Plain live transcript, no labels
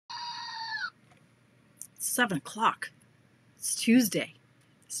It's 7 o'clock. It's Tuesday.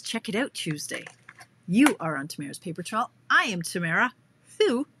 Let's check it out Tuesday. You are on Tamara's Paper Trail. I am Tamara.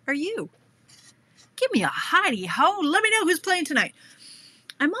 Who are you? Give me a hidey ho. Let me know who's playing tonight.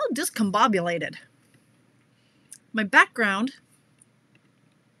 I'm all discombobulated. My background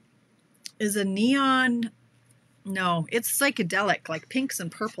is a neon, no, it's psychedelic, like pinks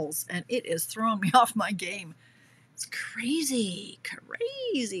and purples, and it is throwing me off my game. It's crazy,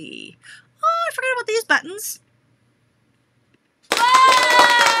 crazy. Oh, I forgot about these buttons.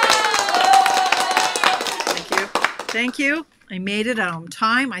 Thank you. Thank you. I made it on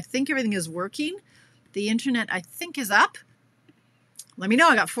time. I think everything is working. The internet, I think, is up. Let me know.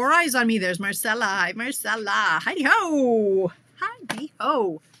 I got 4 eyes on me. There's Marcella. Hi, Marcella. Heidi ho. Heidi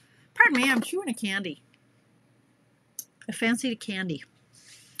ho. Pardon me, I'm chewing a candy. I fancied a candy.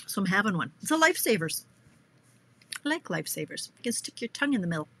 So I'm having one. It's a Lifesavers. I like Lifesavers. You can stick your tongue in the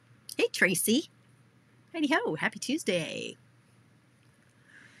middle. Hey, Tracy. Heidi ho. Happy Tuesday.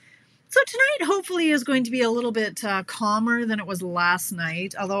 So tonight, hopefully, is going to be a little bit calmer than it was last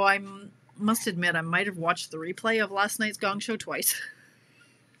night. Although I must admit, I might have watched the replay of last night's Gong Show twice.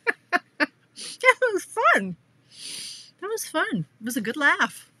 Yeah, it was fun. That was fun. It was a good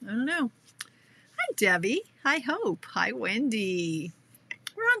laugh. I don't know. Hi, Debbie. Hi, Hope. Hi, Wendy.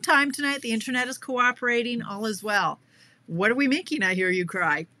 We're on time tonight. The internet is cooperating. All is well. What are we making? I hear you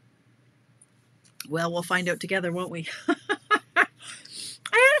cry. Well, we'll find out together, won't we? I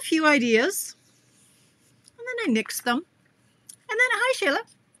had a few ideas, and then I nixed them. And then, hi, Shayla.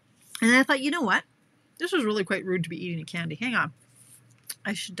 And then I thought, you know what? This was really quite rude to be eating a candy. Hang on.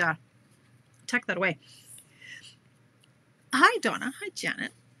 I should tuck that away. Hi, Donna. Hi,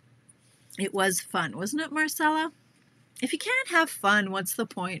 Janet. It was fun, wasn't it, Marcella? If you can't have fun, what's the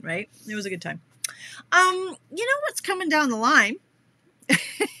point, right? It was a good time. You know what's coming down the line?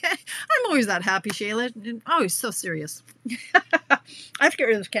 I'm always that happy, Shayla. Always so serious. I have to get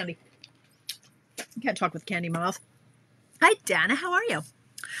rid of this candy. I can't talk with candy in my mouth. Hi, Dana. How are you?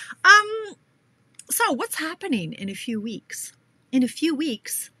 So what's happening in a few weeks? In a few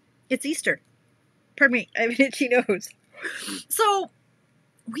weeks, it's Easter. Pardon me, I have an itchy nose. So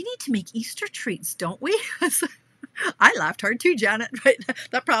we need to make Easter treats, don't we? I laughed hard too, Janet. Right?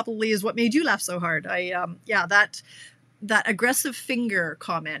 That probably is what made you laugh so hard. Yeah, that aggressive finger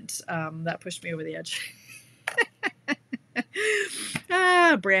comment that pushed me over the edge.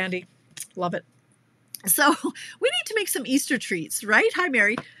 Brandy, love it. So we need to make some Easter treats, right? Hi,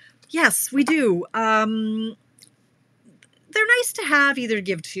 Mary. Yes, we do. They're nice to have, either to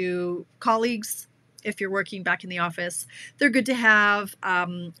give to colleagues if you're working back in the office. They're good to have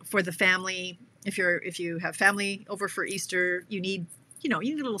for the family. If you have family over for Easter, you need a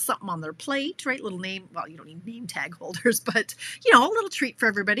little something on their plate, right? Little name. Well, you don't need name tag holders, but a little treat for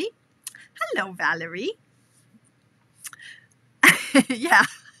everybody. Hello, Valerie. Yeah.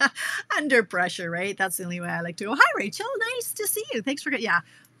 Under pressure, right? That's the only way I like to go. Hi, Rachel. Nice to see you. Thanks for yeah,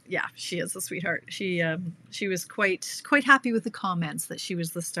 she is a sweetheart. She was quite happy with the comments that she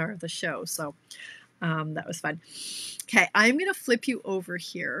was the star of the show. So that was fun. Okay, I'm gonna flip you over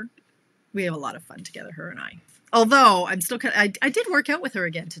here. We have a lot of fun together, her and I. Although I'm still I did work out with her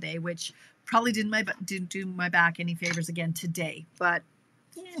again today, which probably didn't do my back any favors again today. But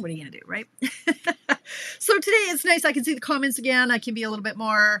yeah, what are you gonna do, right? So today it's nice. I can see the comments again. I can be a little bit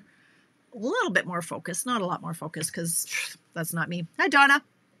more focused. Not a lot more focused, because that's not me. Hi, Donna.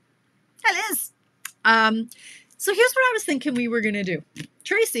 Hi, Liz. So here's what I was thinking we were gonna do.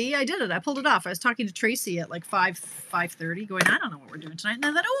 Tracy, I did it. I pulled it off. I was talking to Tracy at like 5:30, going, I don't know what we're doing tonight. And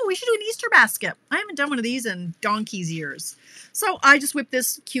I thought, oh, we should do an Easter basket. I haven't done one of these in donkey's years. So I just whipped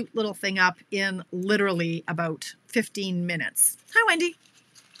this cute little thing up in literally about 15 minutes. Hi, Wendy.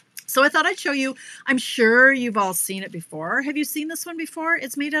 So I thought I'd show you. I'm sure you've all seen it before. Have you seen this one before?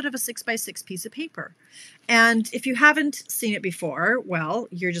 It's made out of a 6x6 piece of paper. And if you haven't seen it before, well,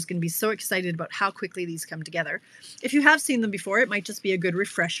 you're just going to be so excited about how quickly these come together. If you have seen them before, it might just be a good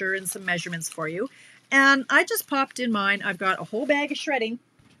refresher and some measurements for you. And I just popped in mine. I've got a whole bag of shredding.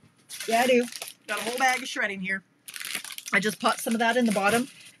 Yeah, I do. Got a whole bag of shredding here. I just popped some of that in the bottom.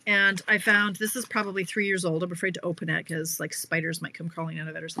 And I found, this is probably 3 years old. I'm afraid to open it because like spiders might come crawling out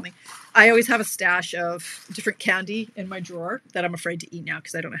of it or something. I always have a stash of different candy in my drawer that I'm afraid to eat now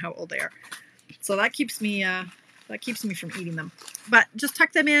because I don't know how old they are. So that keeps me from eating them. But just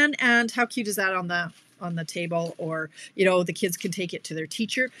tuck them in, and how cute is that on the table? Or, the kids can take it to their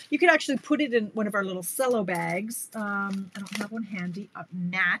teacher. You could actually put it in one of our little cello bags. I don't have one handy.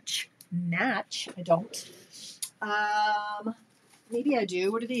 Natch. I don't. Maybe I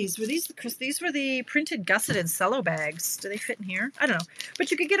do. What are these? These were the printed gusset and cello bags. Do they fit in here? I don't know.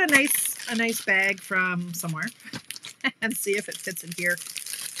 But you could get a nice bag from somewhere and see if it fits in here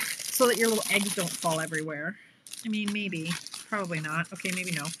so that your little eggs don't fall everywhere. I mean, maybe. Probably not. Okay,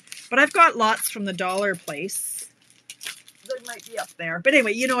 maybe no. But I've got lots from the dollar place. They might be up there. But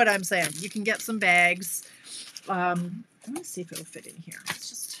anyway, you know what I'm saying. You can get some bags. Let me see if it'll fit in here. It's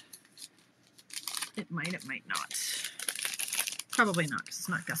just, it might not. Probably not, because it's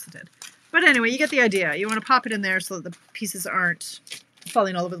not gusseted. But anyway, you get the idea. You want to pop it in there so that the pieces aren't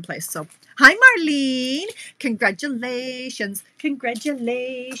falling all over the place. So, hi, Marlene. Congratulations.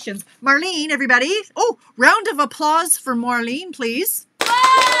 Congratulations. Marlene, everybody. Oh, round of applause for Marlene, please.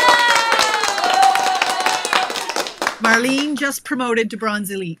 Marlene just promoted to Bronze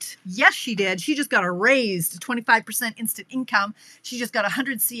Elite. Yes, she did. She just got a raise to 25% instant income. She just got a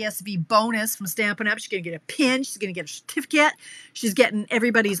 100 CSV bonus from Stampin' Up. She's going to get a pin. She's going to get a certificate. She's getting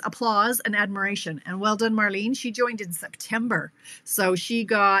everybody's applause and admiration. And well done, Marlene. She joined in September. So she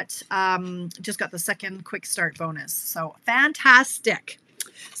got just got the second quick start bonus. So fantastic.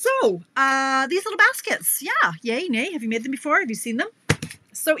 So these little baskets. Yeah. Yay, nay. Have you made them before? Have you seen them?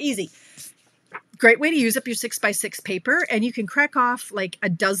 So easy. Great way to use up your 6x6 paper, and you can crack off like a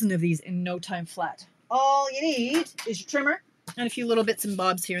dozen of these in no time flat. All you need is your trimmer and a few little bits and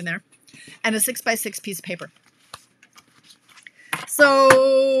bobs here and there, and a 6x6 piece of paper.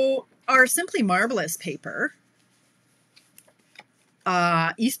 So our Simply Marvelous paper,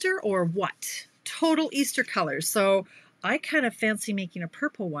 Easter or what? Total Easter colors. So I kind of fancy making a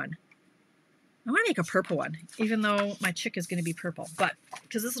purple one. I want to make a purple one, even though my chick is going to be purple. But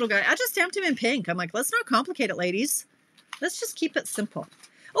because this little guy, I just stamped him in pink. I'm like, let's not complicate it, ladies. Let's just keep it simple.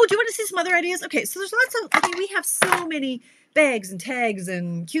 Oh, do you want to see some other ideas? Okay, so there's lots of, I mean, we have so many bags and tags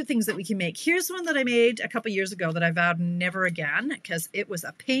and cute things that we can make. Here's one that I made a couple years ago that I vowed never again because it was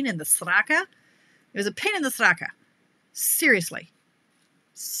a pain in the sraka. It was a pain in the sraka. Seriously.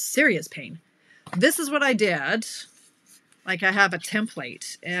 Serious pain. This is what I did. Like I have a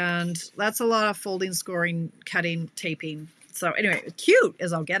template, and that's a lot of folding, scoring, cutting, taping. So anyway, cute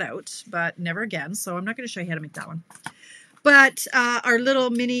as I'll get out, but never again. So I'm not going to show you how to make that one. But our little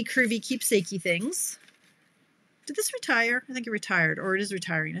mini curvy keepsakey things. Did this retire? I think it retired, or it is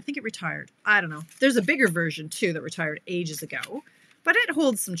retiring. I think it retired. I don't know. There's a bigger version too that retired ages ago, but it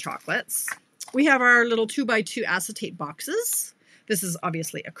holds some chocolates. We have our little 2x2 acetate boxes. This is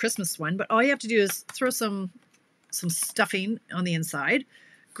obviously a Christmas one, but all you have to do is throw some stuffing on the inside,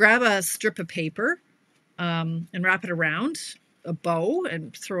 grab a strip of paper and wrap it around a bow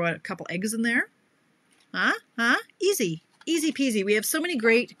and throw a couple eggs in there. Easy peasy. We have so many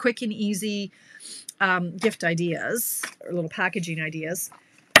great, quick and easy gift ideas or little packaging ideas.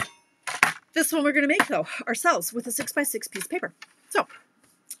 This one we're going to make though ourselves with a 6x6 piece of paper. So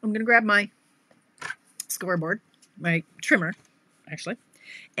I'm going to grab my scoreboard, my trimmer actually,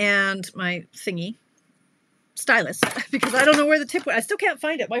 and my thingy stylus, because I don't know where the tip went. I still can't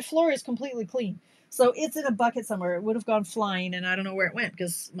find it. My floor is completely clean. So it's in a bucket somewhere. It would have gone flying, and I don't know where it went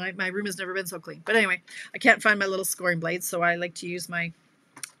because my room has never been so clean. But anyway, I can't find my little scoring blade, so I like to use my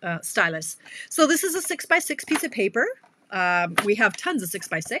stylus. So this is a 6x6 piece of paper. We have tons of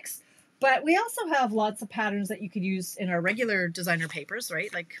 6x6, but we also have lots of patterns that you could use in our regular designer papers,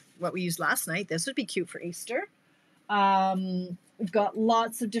 right? Like what we used last night. This would be cute for Easter. We've got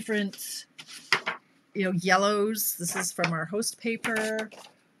lots of different yellows. This is from our host paper.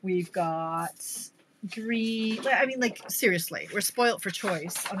 We've got green. I mean, like, seriously, we're spoiled for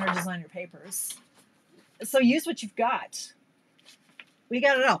choice on our designer papers. So use what you've got. We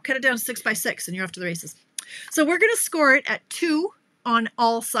got it all. Cut it down to 6x6 and you're off to the races. So we're going to score it at 2 on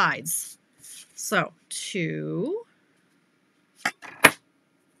all sides. So 2.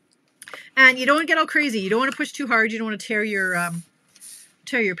 And you don't want to get all crazy. You don't want to push too hard. You don't want to tear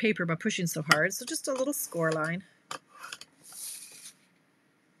your paper by pushing so hard. So just a little score line.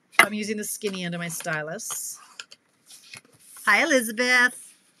 I'm using the skinny end of my stylus. Hi,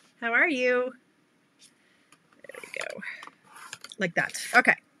 Elizabeth. How are you? There we go. Like that.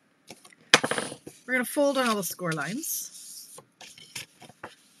 Okay. We're going to fold on all the score lines.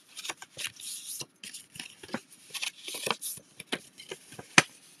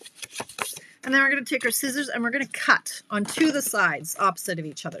 And then we're going to take our scissors and we're going to cut on 2 of the sides opposite of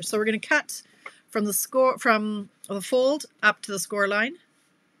each other. So we're going to cut from the fold up to the score line.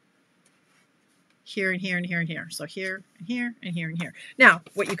 Here and here and here and here. So here and here and here and here. Now,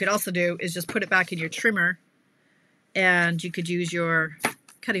 what you could also do is just put it back in your trimmer, and you could use your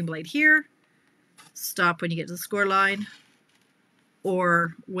cutting blade here. Stop when you get to the score line,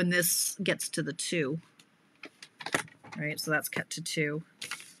 or when this gets to the 2. All right, so that's cut to 2.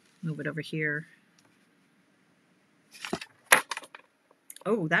 Move it over here.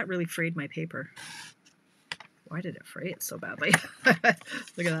 Oh, that really frayed my paper. Why did it fray it so badly? Look at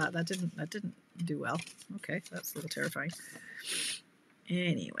that. That didn't do well. Okay, that's a little terrifying.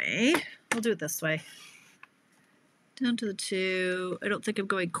 Anyway, we'll do it this way. Down to the 2. I don't think I'm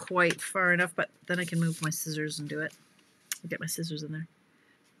going quite far enough, but then I can move my scissors and do it. I'll get my scissors in there.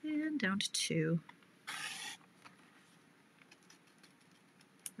 And down to 2.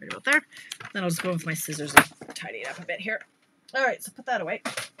 Right about there. Then I'll just go with my scissors and tidy it up a bit here. All right, so put that away.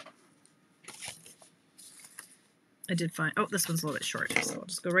 I did find, oh, this one's a little bit short, so I'll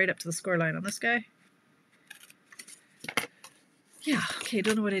just go right up to the score line on this guy. Yeah, okay,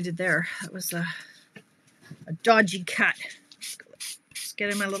 don't know what I did there. That was a dodgy cut. Just get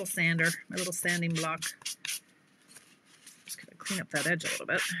in my little sander, my little sanding block. Just gonna clean up that edge a little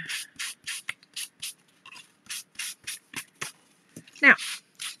bit. Now,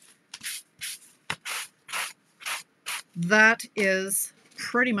 that is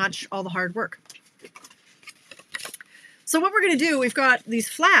pretty much all the hard work. So what we're going to do, we've got these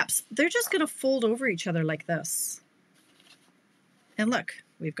flaps. They're just going to fold over each other like this. And look,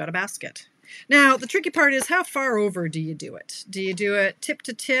 we've got a basket. Now, the tricky part is how far over do you do it? Do you do it tip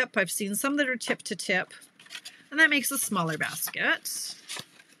to tip? I've seen some that are tip to tip. And that makes a smaller basket.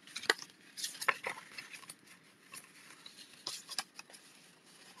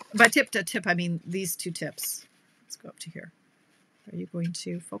 By tip to tip, I mean these 2 tips. Let's go up to here. Are you going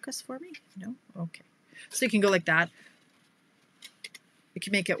to focus for me? No? Okay. So you can go like that. You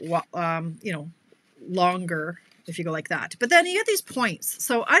can make it, you know, longer if you go like that. But then you get these points.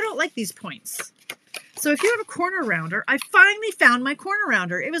 So I don't like these points. So if you have a corner rounder, I finally found my corner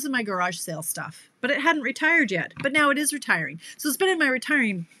rounder. It was in my garage sale stuff, but it hadn't retired yet. But now it is retiring. So it's been in my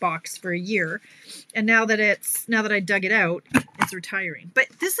retiring box for a year. And now that I dug it out, it's retiring. But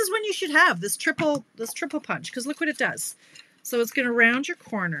this is when you should have this triple punch, because look what it does. So it's going to round your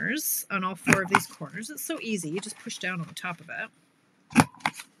corners on all 4 of these corners. It's so easy. You just push down on the top of it.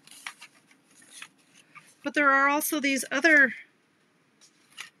 But there are also these other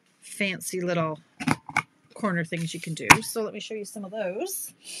fancy little corner things you can do. So let me show you some of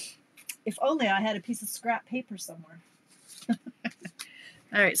those. If only I had a piece of scrap paper somewhere.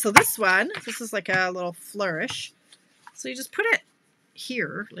 All right, so this is like a little flourish. So you just put it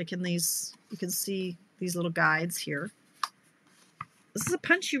here, like in these, you can see these little guides here. This is a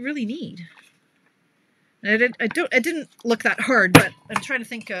punch you really need. And it didn't look that hard, but I'm trying to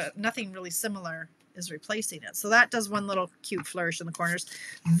think nothing really similar is replacing it. So that does one little cute flourish in the corners.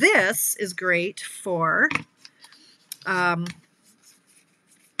 This is great for a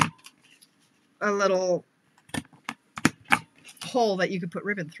little hole that you could put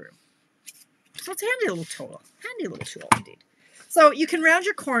ribbon through. So it's a handy little tool. Handy little tool indeed. So you can round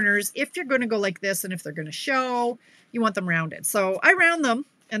your corners if you're going to go like this, and if they're going to show, you want them rounded. So I round them,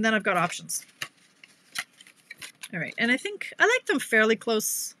 and then I've got options. All right, and I think I like them fairly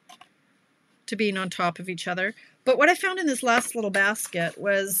close to being on top of each other. But what I found in this last little basket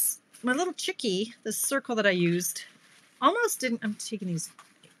was my little chickie, this circle that I used, almost didn't, I'm taking these,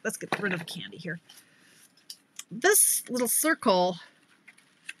 let's get rid of the candy here. This little circle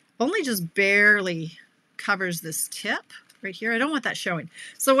only just barely covers this tip right here. I don't want that showing.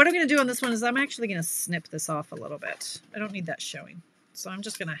 So what I'm going to do on this one is I'm actually going to snip this off a little bit. I don't need that showing. So I'm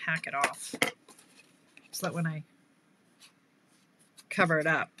just going to hack it off so that when I cover it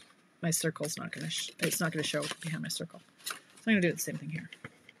up, my circle's not going to, it's not going to show behind my circle. So I'm going to do the same thing here.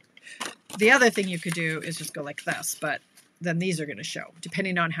 The other thing you could do is just go like this, but then these are going to show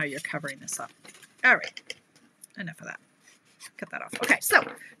depending on how you're covering this up. All right, enough of that. Cut that off. Okay, so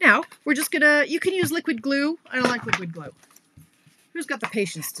now we're just going to, you can use liquid glue. I don't like liquid glue. Who's got the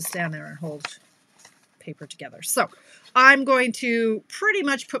patience to stand there and hold paper together? So I'm going to pretty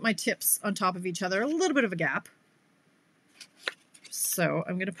much put my tips on top of each other, a little bit of a gap. So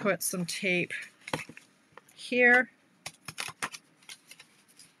I'm going to put some tape here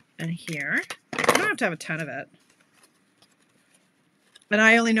and here. You don't have to have a ton of it. And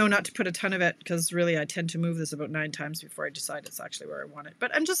I only know not to put a ton of it because really I tend to move this about 9 times before I decide it's actually where I want it.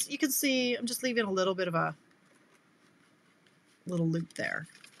 But I'm just, you can see, I'm just leaving a little bit of a little loop there.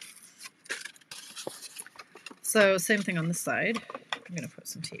 So same thing on this side. I'm going to put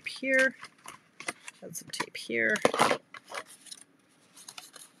some tape here, add some tape here.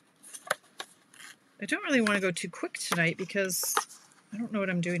 I don't really want to go too quick tonight because I don't know what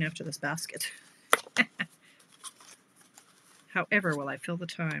I'm doing after this basket. However, will I fill the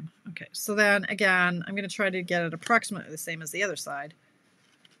time? Okay, so then again, I'm going to try to get it approximately the same as the other side.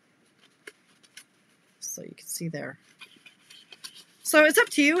 So you can see there. So it's up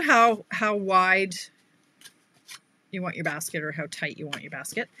to you how wide you want your basket or how tight you want your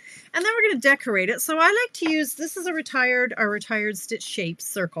basket. And then we're going to decorate it. So I like to use, this is a retired stitch shape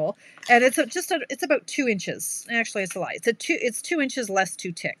circle, and it's it's about 2 inches. Actually, it's a lie. It's 2 inches less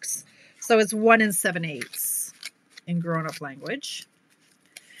 2 ticks. So it's 1 7/8 in grown-up language.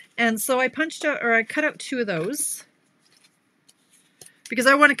 And so I cut out 2 of those because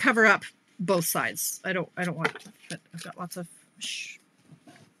I want to cover up both sides. I don't want, but I've got lots of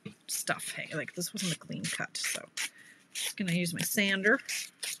stuff hanging. Like this wasn't a clean cut, so I'm just gonna use my sander,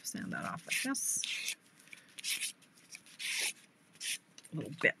 sand that off like this.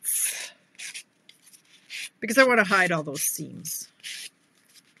 Little bits. Because I want to hide all those seams.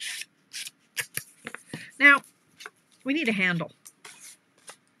 Now, we need a handle.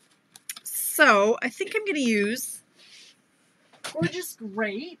 So I think I'm gonna use Gorgeous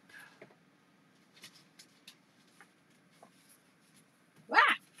Grape.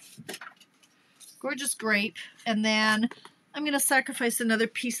 Gorgeous Grape, and then I'm going to sacrifice another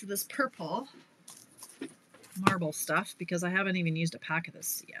piece of this purple marble stuff because I haven't even used a pack of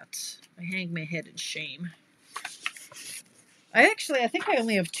this yet. I hang my head in shame. I think I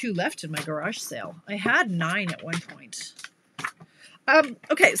only have 2 left in my garage sale. I had 9 at one point.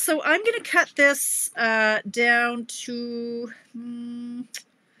 Okay, so I'm going to cut this down to...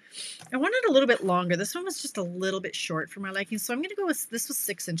 I want it a little bit longer. This one was just a little bit short for my liking. So I'm going to go with, this was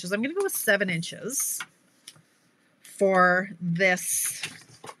 6 inches. I'm going to go with 7 inches for this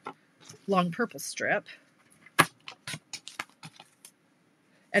long purple strip.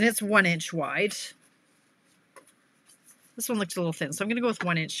 And it's 1 inch wide. This one looks a little thin. So I'm going to go with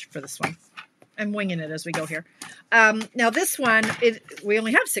 1 inch for this one. I'm winging it as we go here. Now this one, we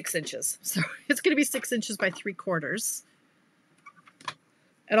only have 6 inches. So it's going to be 6 inches by 3/4.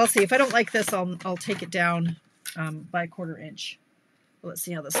 And I'll see if I don't like this, I'll take it down by 1/4 inch. Well, let's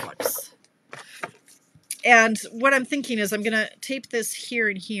see how this looks. And what I'm thinking is I'm going to tape this here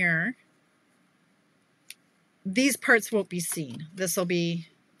and here. These parts won't be seen. This will be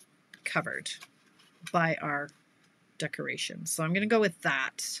covered by our decoration. So I'm going to go with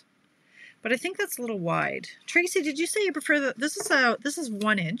that. But I think that's a little wide. Tracy, did you say you prefer that? This is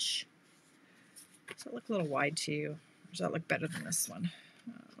 1 inch. Does that look a little wide to you? Or does that look better than this one?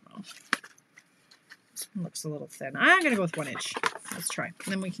 I don't know. This one looks a little thin. I'm going to go with 1 inch. Let's try.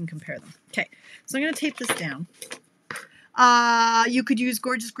 And then we can compare them. Okay, so I'm going to tape this down. You could use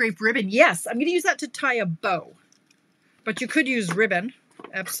Gorgeous Grape ribbon. Yes, I'm going to use that to tie a bow. But you could use ribbon.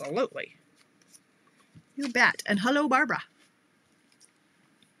 Absolutely. You bet. And hello, Barbara.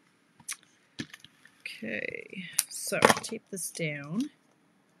 Okay, so tape this down.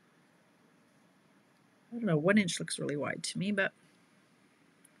 I don't know, 1 inch looks really wide to me, but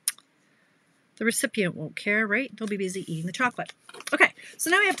the recipient won't care, right? They'll be busy eating the chocolate. Okay, so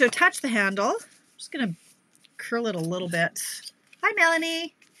now we have to attach the handle. I'm just going to curl it a little bit. Hi,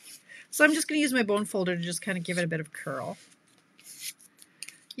 Melanie. So I'm just going to use my bone folder to just kind of give it a bit of curl.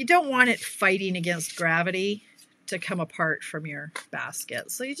 You don't want it fighting against gravity to come apart from your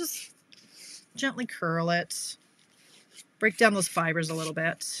basket. So you just gently curl it, break down those fibers a little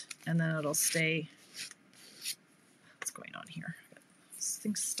bit, and then it'll stay. What's going on here? This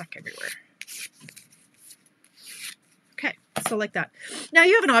thing's stuck everywhere. Okay, so like that. Now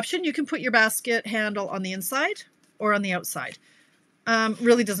you have an option. You can put your basket handle on the inside or on the outside.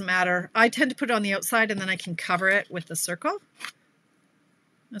 Really doesn't matter. I tend to put it on the outside and then I can cover it with the circle.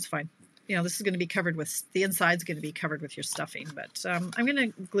 That's fine. You know, this is going to be covered with, the inside's going to be covered with your stuffing, but I'm going to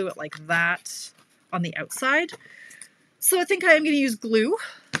glue it like that on the outside. So I think I am going to use glue.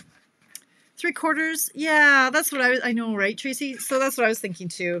 3/4. Yeah, that's what I know, right, Tracy? So that's what I was thinking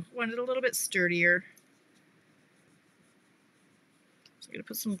too. Wanted a little bit sturdier. So I'm going to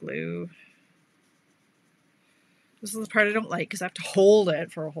put some glue. This is the part I don't like because I have to hold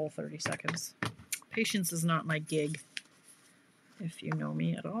it for a whole 30 seconds. Patience is not my gig, if you know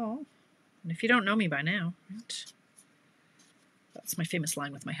me at all. And if you don't know me by now, right? That's my famous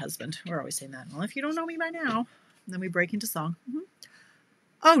line with my husband. We're always saying that. Well, if you don't know me by now, and then we break into song.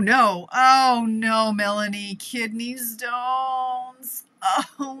 Oh no, Melanie, kidney stones.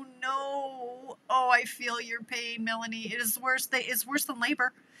 Oh no. Oh, I feel your pain, Melanie. It is worse. It's worse than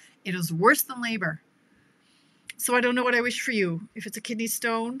labor. It is worse than labor. So I don't know what I wish for you. If it's a kidney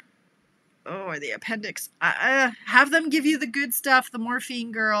stone, or the appendix, have them give you the good stuff, the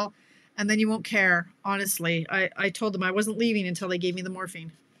morphine, girl, and then you won't care. Honestly, I told them I wasn't leaving until they gave me the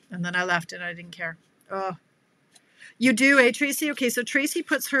morphine, and then I left and I didn't care. You do, eh, Tracy? Okay, so Tracy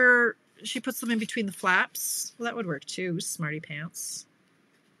puts them in between the flaps. Well, that would work too, smarty pants.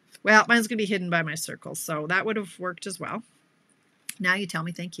 Well, mine's going to be hidden by my circles, so that would have worked as well. Now you tell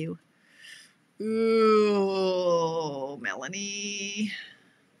me thank you. Ooh, Melanie.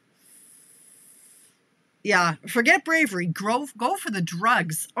 Yeah, forget bravery. Go for the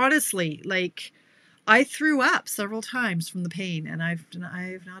drugs. Honestly, like, I threw up several times from the pain, and I've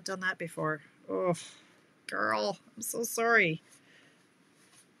not done that before. Oh, girl, I'm so sorry.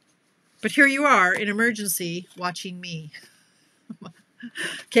 But here you are in emergency watching me.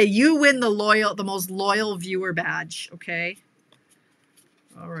 Okay, you win the most loyal viewer badge, okay?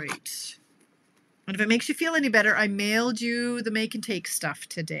 All right. And if it makes you feel any better, I mailed you the make and take stuff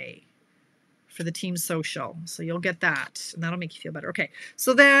today for the team social. So you'll get that, and that'll make you feel better. Okay,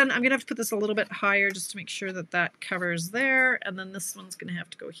 so then I'm going to have to put this a little bit higher just to make sure that that covers there, and then this one's going to have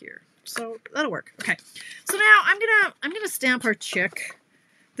to go here. So that'll work. Okay, so now I'm gonna stamp our chick.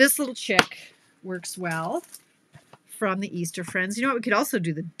 This little chick works well from the Easter Friends. You know what? We could also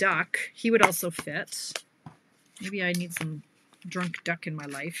do the duck. He would also fit. Maybe I need some drunk duck in my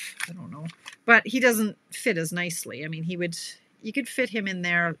life. I don't know. But he doesn't fit as nicely. I mean, you could fit him in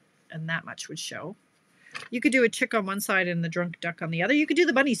there and that much would show. You could do a chick on one side and the drunk duck on the other. You could do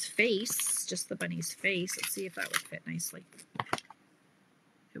the bunny's face, just the bunny's face. Let's see if that would fit nicely.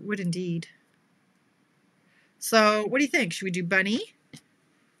 It would indeed. So what do you think? Should we do bunny?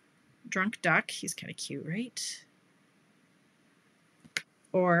 Drunk duck. He's kind of cute, right?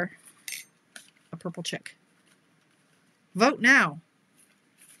 Or a purple chick. Vote now.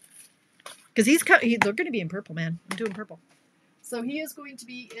 Because they're going to be in purple, man. I'm doing purple. So he is going to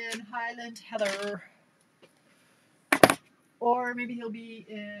be in Highland Heather. Or maybe he'll be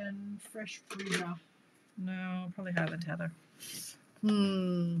in Fresh Freesia. No, probably Highland Heather.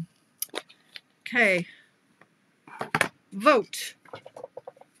 Okay. Vote.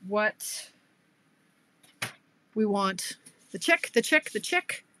 What we want. The chick, the chick, the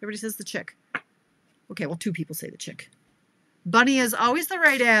chick. Everybody says the chick. Okay, well, 2 people say the chick. Bunny is always the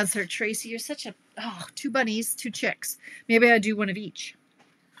right answer. Tracy, you're such a... Oh, 2 bunnies, 2 chicks. Maybe I do one of each.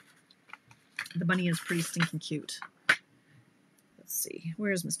 The bunny is pretty stinking cute. Let's see.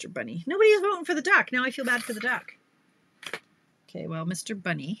 Where's Mr. Bunny? Nobody is voting for the duck. Now I feel bad for the duck. Okay, well, Mr.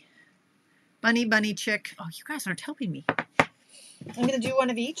 Bunny. Bunny, bunny, chick. Oh, you guys aren't helping me. I'm going to do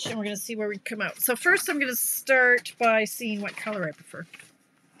one of each, and we're going to see where we come out. So first I'm going to start by seeing what color I prefer.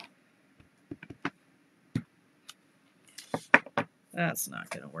 That's not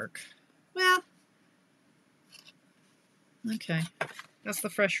going to work. Well, okay. That's the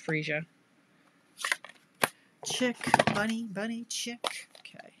Fresh Freesia. Chick, bunny, bunny, chick.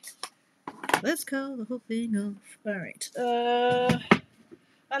 Okay. Let's call the whole thing off. All right.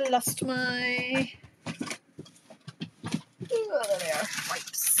 I lost my... Oh, there.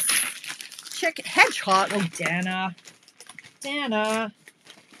 Wipes. Chick, hedgehog. Oh, Dana. Dana.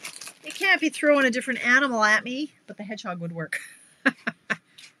 You can't be throwing a different animal at me, but the hedgehog would work.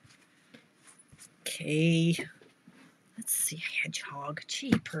 Okay. Let's see, hedgehog.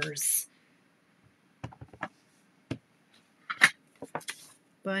 Jeepers.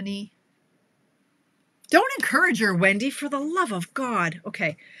 Bunny. Don't encourage her, Wendy, for the love of God.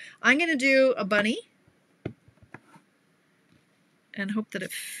 Okay, I'm going to do a bunny and hope that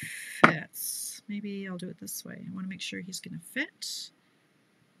it fits. Maybe I'll do it this way. I want to make sure he's going to fit.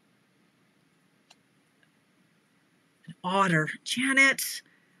 An otter. Janet,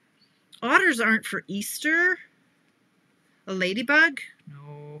 otters aren't for Easter. A ladybug?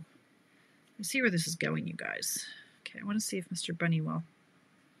 No. Let's see where this is going, you guys. Okay, I want to see if Mr. Bunny will.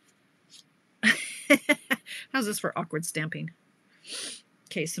 How's this for awkward stamping?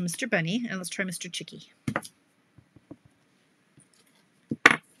 Okay, so Mr. Bunny, and let's try Mr. Chicky.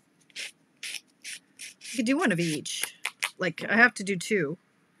 You could do one of each. Like, I have to do 2.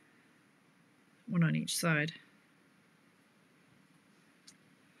 One on each side.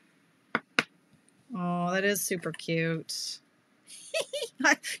 Oh, that is super cute.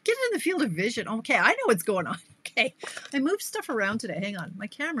 Get in the field of vision. Okay, I know what's going on. Okay, I moved stuff around today. Hang on. My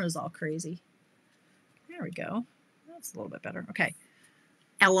camera is all crazy. There we go. That's a little bit better. Okay.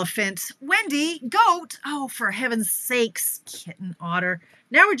 Elephant. Wendy. Goat. Oh, for heaven's sakes. Kitten. Otter.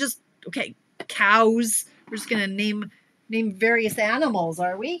 Now we're just... Okay. Cows. We're just going to name various animals,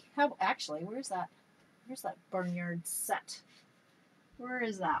 are we? Actually, where's that? Where's that barnyard set? Where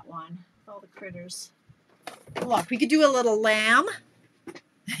is that one? All the critters. Look, we could do a little lamb.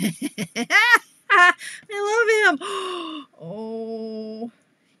 I love him. Oh,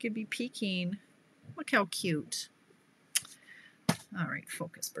 he could be peeking. Look how cute. All right,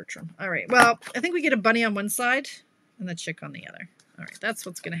 focus, Bertram. All right, well, I think we get a bunny on one side and the chick on the other. All right, that's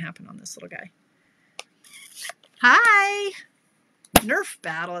what's going to happen on this little guy. Hi. Nerf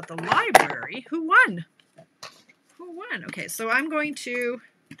battle at the library. Who won? Who won? Okay, so I'm going to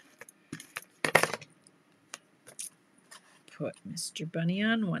put Mr. Bunny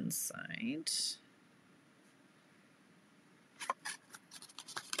on one side.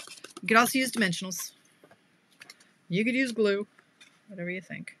 You could also use dimensionals. You could use glue, whatever you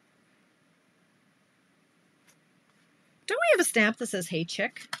think. Don't we have a stamp that says, "Hey,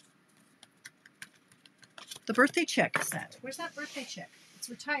 chick"? The birthday check is that. Where's that birthday check? It's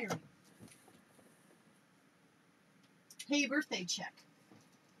retiring. Hey, birthday check.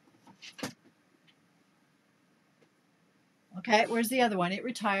 Okay, where's the other one? It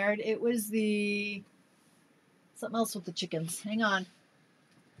retired. It was the... something else with the chickens. Hang on.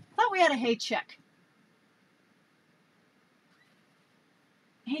 I thought we had a hey check.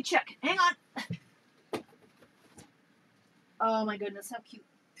 Hey check. Hang on. Oh my goodness, how cute.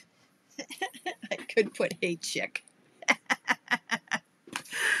 I could put hey chick. I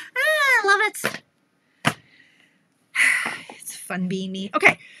love it. It's fun being me.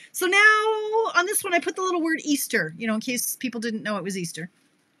 Okay, so now on this one I put the little word Easter, in case people didn't know it was Easter.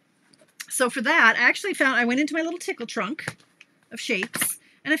 So for that, I went into my little tickle trunk of shapes,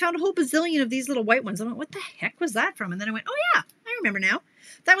 and I found a whole bazillion of these little white ones. I went, what the heck was that from? And then I went, oh yeah, I remember now.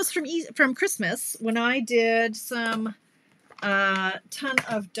 That was from Christmas when I did some ton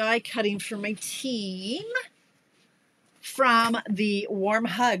of die cutting for my team from the Warm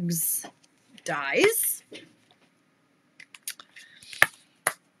Hugs dies.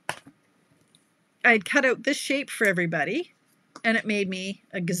 I'd cut out this shape for everybody, and it made me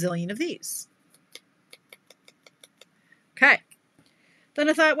a gazillion of these. Okay. Then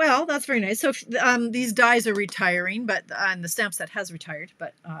I thought, well, that's very nice. So these dies are retiring, but the stamp set has retired.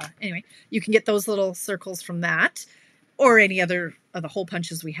 But anyway, you can get those little circles from that, or any other of the hole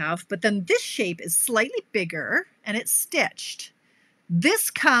punches we have. But then this shape is slightly bigger, and it's stitched. This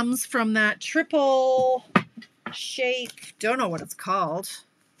comes from that triple shape. Don't know what it's called.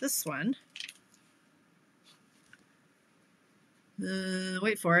 This one.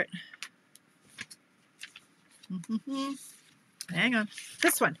 Wait for it. Hang on.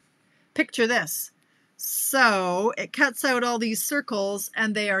 This one. Picture this. So it cuts out all these circles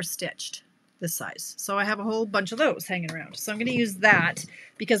and they are stitched this size. So I have a whole bunch of those hanging around. So I'm going to use that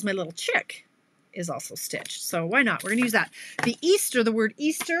because my little chick is also stitched. So why not? We're going to use that. The Easter, the word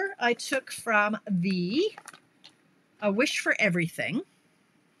Easter, I took from the A Wish for Everything.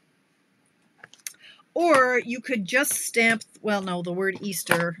 Or you could just stamp, well, no, the word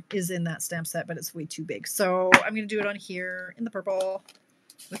Easter is in that stamp set, but it's way too big. So I'm going to do it on here in the purple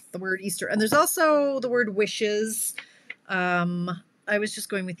with the word Easter. And there's also the word wishes. I was just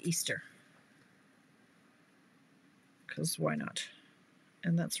going with Easter. Because why not?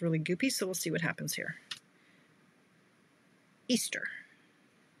 And that's really goopy, so we'll see what happens here. Easter.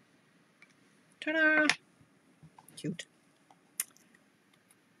 Ta-da! Cute.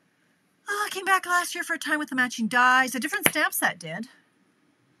 I came back last year for a time with the matching dies. A different stamp set did.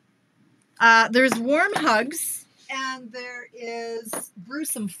 There's Warm Hugs, and there is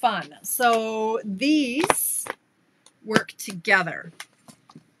Gruesome Fun. So these work together.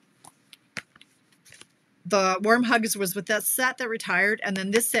 The Warm Hugs was with that set that retired, and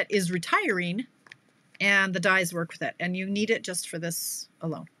then this set is retiring, and the dies work with it. And you need it just for this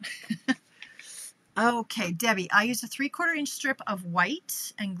alone. Okay, Debbie, I used a 3/4 inch strip of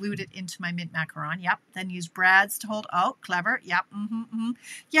white and glued it into my mint macaron. Yep. Then used brads to hold. Oh, clever. Yep.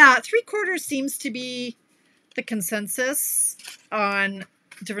 Yeah, 3/4 seems to be the consensus on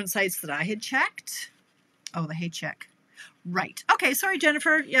different sites that I had checked. Oh, the hey check. Right. Okay, sorry,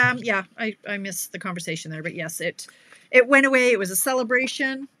 Jennifer. Yeah, I missed the conversation there, but yes, it went away. It was a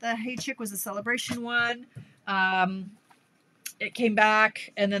celebration. The hey chick was a celebration one. It came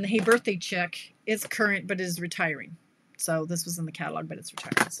back, and then the hey birthday chick is current but is retiring. So this was in the catalog, but it's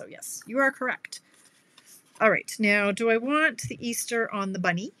retiring. So yes, you are correct. All right, now do I want the Easter on the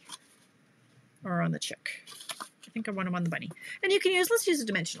bunny or on the chick? I think I want them on the bunny. And you can use, let's use a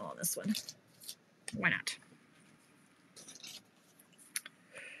dimensional on this one. Why not?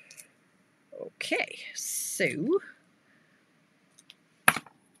 Okay, so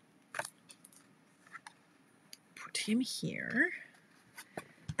put him here.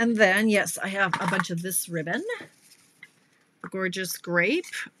 And then, yes, I have a bunch of this ribbon. Gorgeous Grape.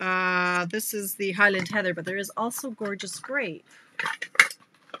 This is the Highland Heather, but there is also Gorgeous Grape.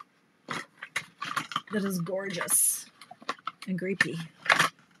 That is gorgeous and grapey.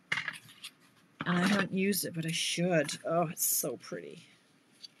 And I haven't used it, but I should. Oh, it's so pretty.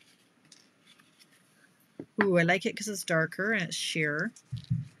 Ooh, I like it because it's darker and it's sheer.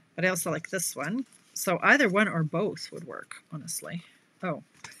 But I also like this one. So either one or both would work, honestly. Oh,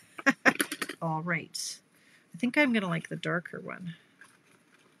 all right. I think I'm going to like the darker one.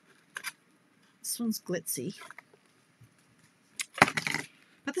 This one's glitzy.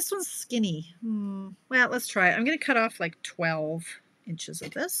 But this one's skinny. Well, let's try it. I'm going to cut off like 12 inches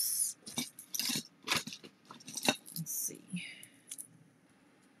of this. Let's see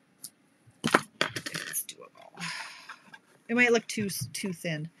if it's doable. It might look too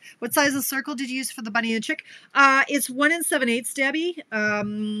thin. What size of circle did you use for the bunny and the chick? It's 1 7/8, Debbie.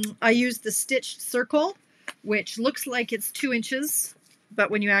 I used the stitched circle, which looks like it's 2 inches,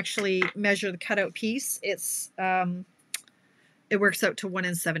 but when you actually measure the cutout piece, it's it works out to 1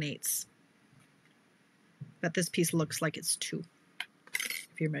 7/8. But this piece looks like it's 2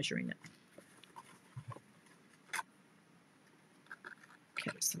 if you're measuring it.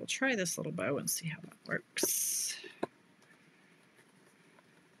 Okay, so we'll try this little bow and see how that works.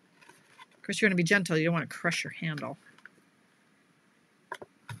 Of course, you want to be gentle. You don't want to crush your handle.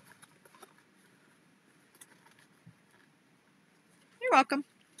 You're welcome.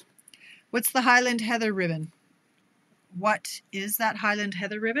 What's the Highland Heather ribbon? What is that Highland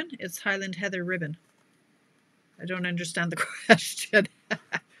Heather ribbon? It's Highland Heather ribbon. I don't understand the question.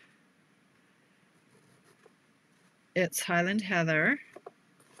 It's Highland Heather.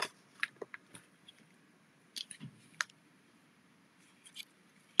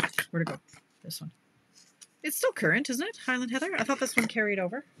 Where'd it go? This one. It's still current, isn't it? Highland Heather? I thought this one carried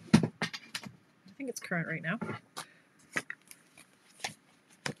over. I think it's current right now.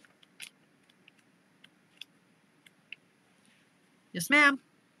 Yes, ma'am.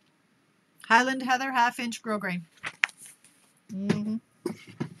 Highland Heather, 1/2-inch grosgrain.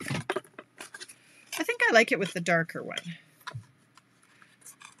 I think I like it with the darker one.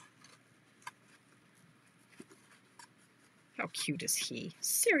 How cute is he?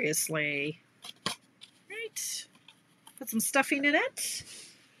 Seriously. Right. Put some stuffing in it.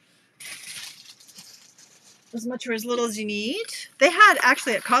 As much or as little as you need. They had,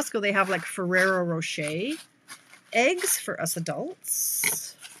 actually at Costco, they have like Ferrero Rocher eggs for us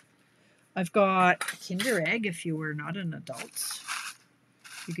adults. I've got Kinder Egg if you were not an adult.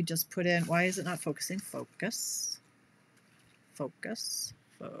 You could just put in, why is it not focusing? Focus. Focus.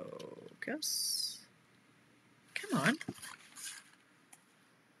 Focus. Come on.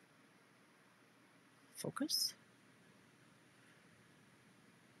 Focus.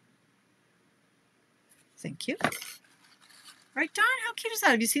 Thank you. Right, Dawn? How cute is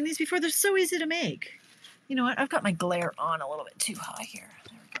that? Have you seen these before? They're so easy to make. You know what? I've got my glare on a little bit too high here.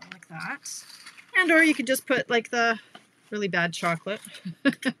 There we go, like that. And or you could just put like the really bad chocolate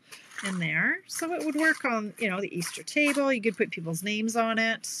in there. So it would work on, you know, the Easter table. You could put people's names on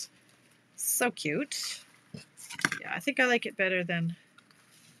it. So cute. Yeah, I think I like it better than,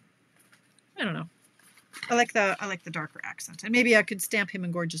 I don't know. I like the darker accent. And maybe I could stamp him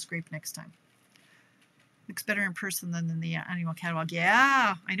in Gorgeous Grape next time. Looks better in person than in the animal catalog.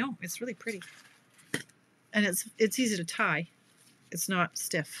 Yeah, I know. It's really pretty. And it's easy to tie. It's not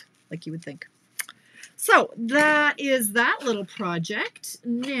stiff like you would think. So that is that little project.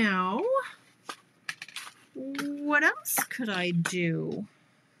 Now, what else could I do?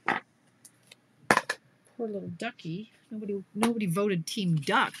 Poor little ducky. Nobody voted Team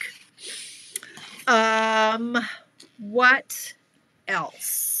Duck. What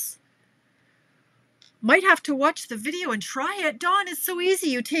else? Might have to watch the video and try it. Dawn, it's so easy.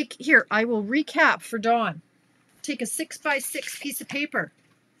 You take, here, I will recap for Dawn. Take a 6x6 piece of paper.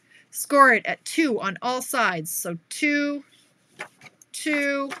 Score it at 2 on all sides. So 2,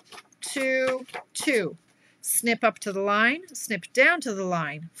 2, 2, 2. Snip up to the line, snip down to the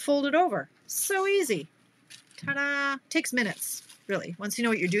line, fold it over. So easy. Ta-da! Takes minutes, really. Once you know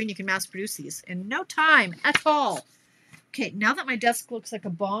what you're doing, you can mass produce these in no time at all. Okay, now that my desk looks like a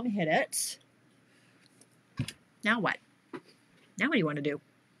bomb hit it, now what? Now what do you want to do?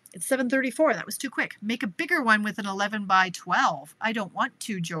 It's 7:34. That was too quick. Make a bigger one with an 11 by 12. I don't want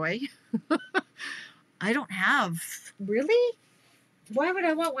to, Joy. I don't have. Really? Why would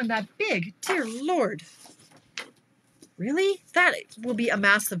I want one that big? Dear Lord. Really? That will be a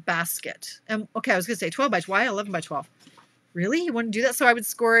massive basket. Okay, I was going to say 12 by 12. Why 11 by 12? Really? You want to do that? So I would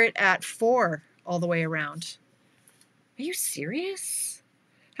score it at 4 all the way around. Are you serious?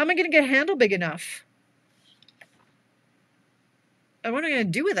 How am I going to get a handle big enough? What am I going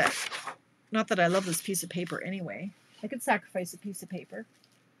to do with it? Not that I love this piece of paper anyway. I could sacrifice a piece of paper.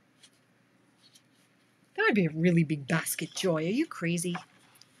 That would be a really big basket, Joy. Are you crazy?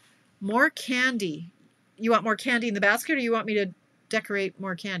 More candy. You want more candy in the basket, or you want me to decorate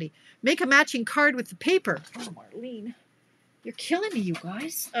more candy? Make a matching card with the paper. Oh, Marlene. You're killing me, you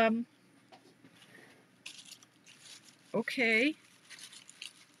guys. Okay.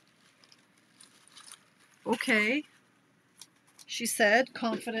 Okay, she said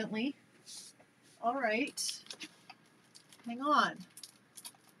confidently. All right. Hang on.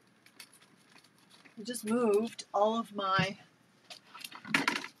 I just moved all of my...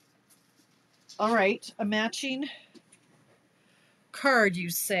 All right, a matching card, you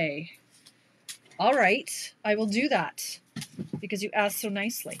say. All right, I will do that because you asked so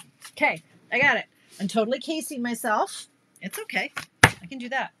nicely. Okay, I got it. I'm totally casing myself. It's okay. I can do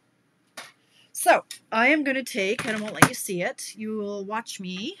that. So I am going to take, and I won't let you see it. You will watch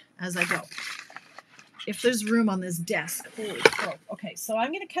me as I go. If there's room on this desk. Holy crow. Okay, so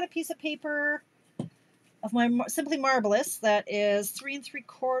I'm going to cut a piece of paper of my Simply Marvelous that is 3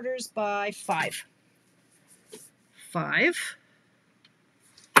 3/4 by 5. 5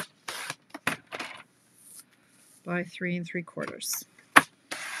 by 3 3/4.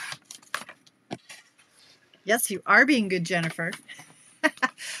 Yes, you are being good, Jennifer.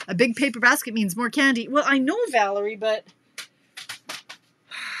 A big paper basket means more candy. Well, I know, Valerie, but...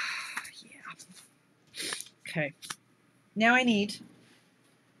 yeah. Okay. Now I need...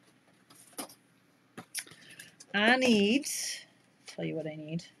 tell you what I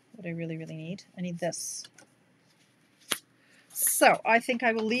need. What I really, really need. I need this. So I think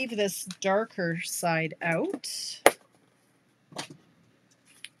I will leave this darker side out.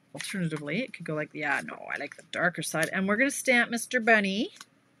 Alternatively, it could go like, yeah, no, I like the darker side. And we're going to stamp Mr. Bunny.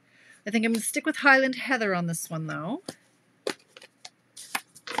 I think I'm going to stick with Highland Heather on this one, though.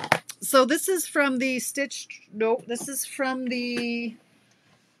 So this is from the stitched, no, this is from the,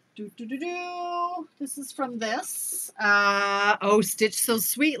 this is from this. Oh, Stitch So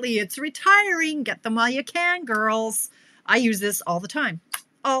Sweetly, it's retiring. Get them while you can, girls. I use this all the time.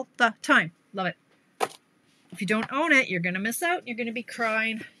 All the time. Love it. If you don't own it, you're going to miss out. You're going to be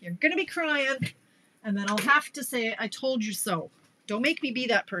crying. You're going to be crying. And then I'll have to say, I told you so. Don't make me be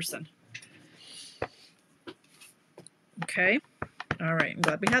that person. Okay. All right. I'm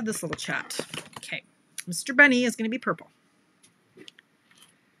glad we had this little chat. Okay. Mr. Bunny is going to be purple.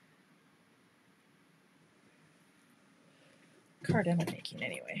 Card am I making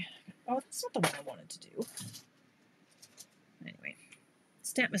anyway? Oh, that's not the one I wanted to do. Anyway.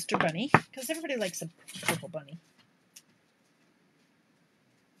 Stamp Mr. Bunny, because everybody likes a purple bunny.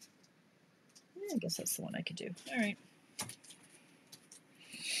 I guess that's the one I could do. All right.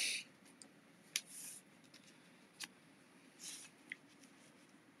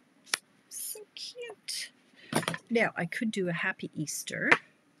 So cute. Now, I could do a Happy Easter. I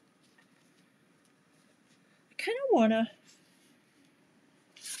kind of want to...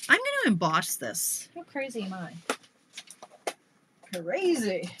 I'm going to emboss this. How crazy am I?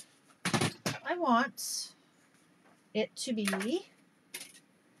 Crazy. I want it to be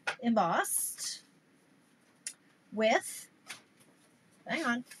embossed with, hang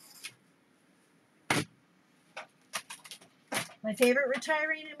on, my favorite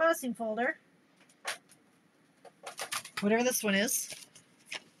retiring embossing folder, whatever this one is,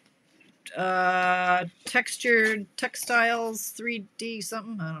 textured textiles 3D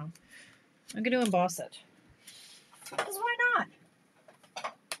something, I don't know. I'm going to emboss it, because why not?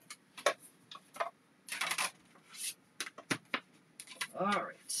 All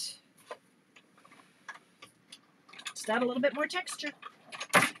right. Just add a little bit more texture.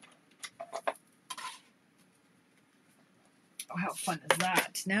 Oh, how fun is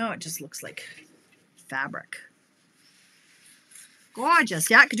that? Now it just looks like fabric. Gorgeous.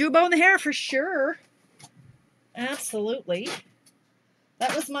 Yeah, I could do a bow in the hair for sure. Absolutely.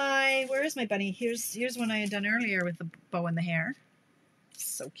 That was my, where is my bunny? Here's one I had done earlier with the bow in the hair.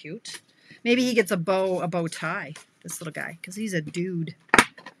 So cute. Maybe he gets a bow tie, this little guy, because he's a dude.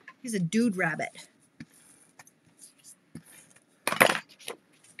 He's a dude rabbit.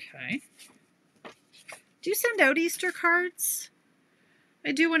 Okay. Do you send out Easter cards?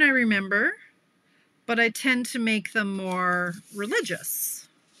 I do when I remember, but I tend to make them more religious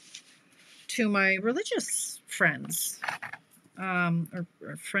to my religious friends, or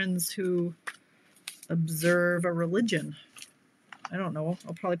friends who observe a religion. I don't know.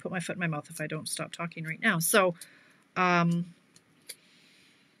 I'll probably put my foot in my mouth if I don't stop talking right now. So, I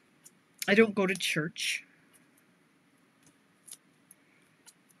don't go to church.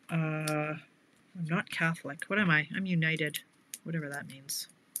 I'm not Catholic. What am I? I'm United. Whatever that means.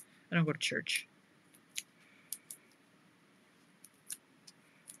 I don't go to church.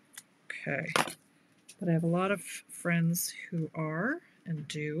 Okay. But I have a lot of friends who are and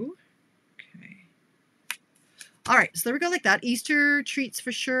do. Okay. All right. So there we go like that. Easter treats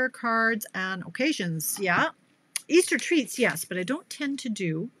for sure. Cards and occasions. Yeah. Easter treats, yes. But I don't tend to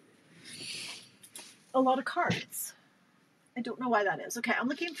do a lot of cards. I don't know why that is. Okay, I'm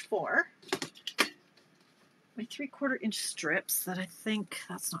looking for my 3/4 inch strips that I think,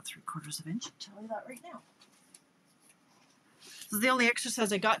 that's not 3/4 of an inch. I'll tell you that right now. So the only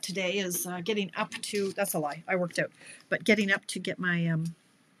exercise I got today is getting up to, that's a lie, I worked out, but getting up to get my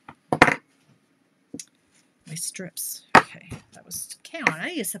my strips. Okay, that was, hang on, I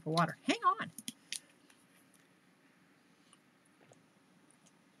need a sip of water. Hang on.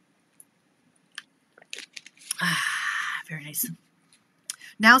 Ah, very nice.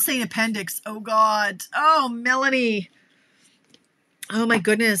 Now saying appendix. Oh God. Oh, Melanie. Oh my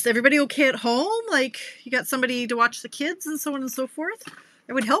goodness. Everybody okay at home? Like, you got somebody to watch the kids and so on and so forth?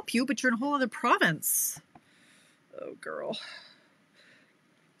 It would help you, but you're in a whole other province. Oh, girl.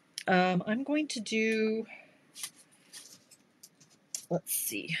 I'm going to do, let's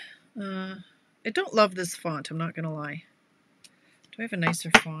see. I don't love this font, I'm not going to lie. Do I have a nicer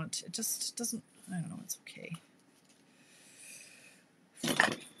font? It just doesn't, I don't know, it's okay.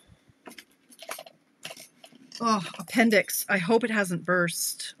 Oh, appendix. I hope it hasn't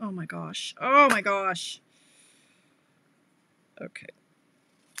burst. Oh my gosh. Oh my gosh. Okay.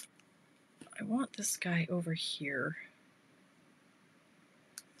 I want this guy over here.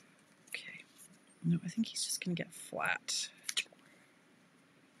 Okay. No, I think he's just going to get flat.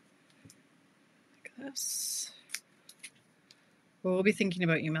 Like this. Well, we'll be thinking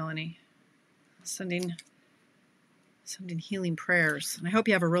about you, Melanie. Sending healing prayers. And I hope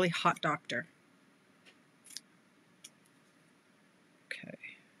you have a really hot doctor. Okay.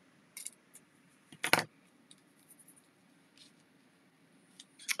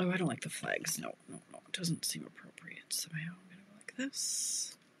 Oh, I don't like the flags. No. It doesn't seem appropriate. Somehow I'm going to go like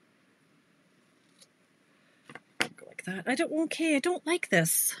this. Go like that. I don't like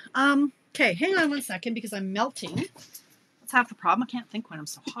this. Okay, hang on 1 second because I'm melting. That's half the problem. I can't think when I'm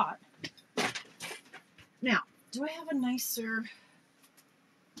so hot. Now, do I have a nicer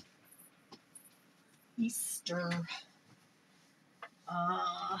Easter?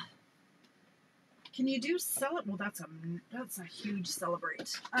 Can you do celebrate? Well, that's a huge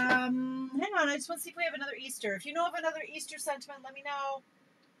celebrate. Hang on, I just want to see if we have another Easter. If you know of another Easter sentiment, let me know.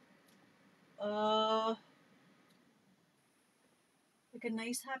 Like a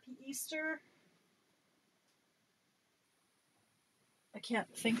nice happy Easter. I can't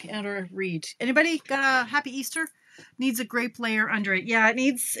think or read. Anybody got a happy Easter? Needs a grape layer under it. Yeah, it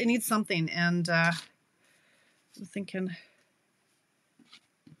needs something. And I'm thinking.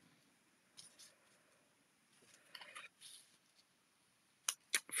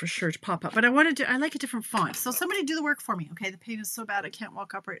 For sure to pop up, but I like a different font. So somebody do the work for me. Okay, the pain is so bad I can't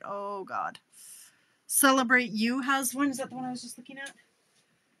walk upright. Oh God. Celebrate You has one. Is that the one I was just looking at?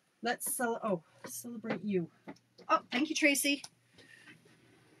 Celebrate You. Oh, thank you, Tracy.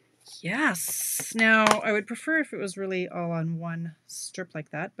 Yes. Now I would prefer if it was really all on one strip like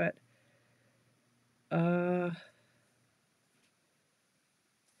that, but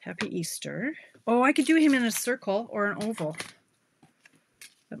Happy Easter. Oh, I could do him in a circle or an oval.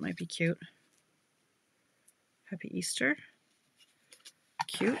 That might be cute. Happy Easter.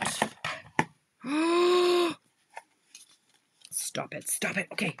 Cute. Oh! Stop it.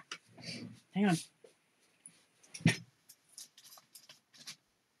 Okay. Hang on.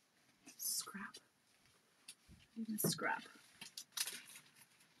 Scrap. Scrap.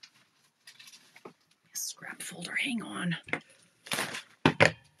 Scrap folder. Hang on.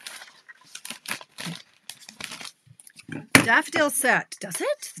 Daffodil set. Does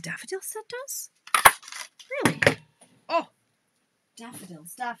it? The daffodil set does? Really? Oh.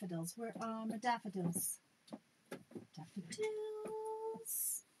 Daffodils. Where are my daffodils?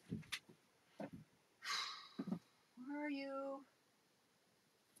 Daffodils. Where are you?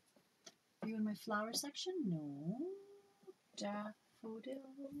 Are you in my flower section? No.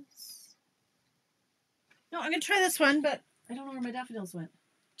 Daffodils. No, I'm going to try this one, but I don't know where my daffodils went.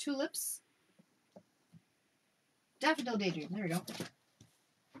 Tulips. Daffodil Daydream. There we go.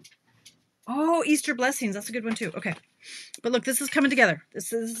 Oh, Easter Blessings. That's a good one too. Okay. But look, this is coming together.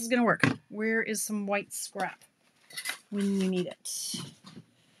 This is going to work. Where is some white scrap when you need it?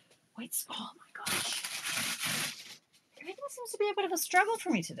 Oh my gosh. Everything seems to be a bit of a struggle for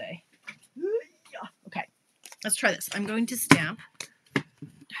me today. Okay. Let's try this. I'm going to stamp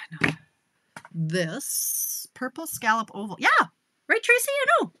this purple scallop oval. Yeah. Right, Tracy?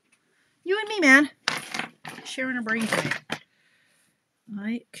 I know. You and me, man. Sharing a brain today.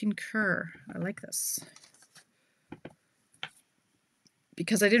 I concur. I like this.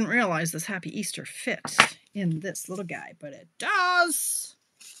 Because I didn't realize this Happy Easter fit in this little guy, but it does.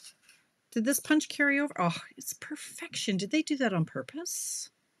 Did this punch carry over? Oh, it's perfection. Did they do that on purpose?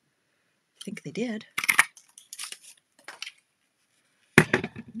 I think they did.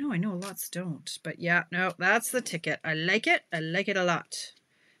 No, I know lots don't, but yeah, no, that's the ticket. I like it. I like it a lot.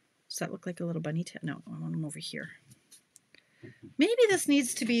 Does that look like a little bunny tail? No, I want them over here. Maybe this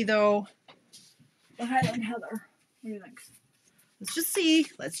needs to be, though, the Highland Heather. What do you think? Let's just see.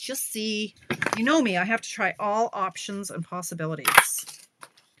 Let's just see. You know me, I have to try all options and possibilities.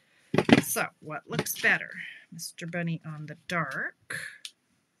 So, what looks better? Mr. Bunny on the dark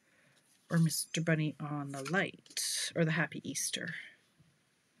or Mr. Bunny on the light or the Happy Easter?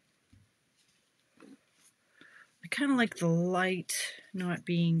 I kind of like the light not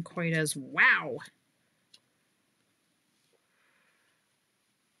being quite as wow.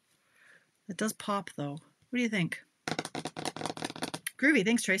 It does pop though. What do you think? Groovy.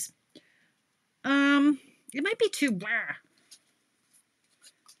 Thanks, Trace. It might be too blah.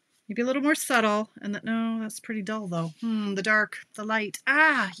 Maybe a little more subtle. And no, that's pretty dull though. The dark, the light.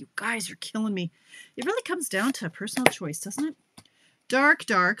 Ah, you guys are killing me. It really comes down to personal choice, doesn't it? Dark,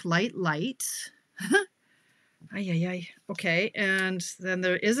 dark, light, light. Ay, ay, ay. Okay, and then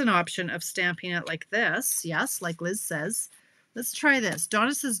there is an option of stamping it like this. Yes, like Liz says. Let's try this.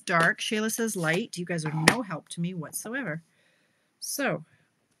 Donna says dark. Shayla says light. You guys are no help to me whatsoever. So,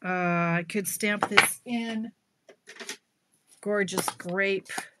 I could stamp this in Gorgeous Grape.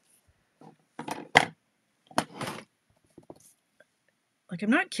 Like, I'm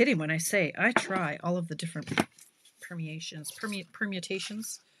not kidding when I say I try all of the different permutations.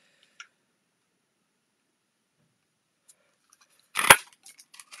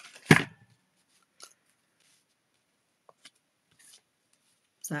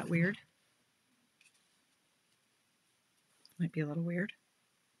 Is that weird? Might be a little weird.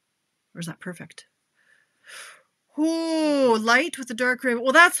 Or is that perfect? Oh, light with the dark ribbon.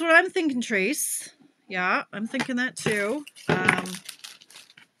 Well, that's what I'm thinking, Trace. Yeah, I'm thinking that too.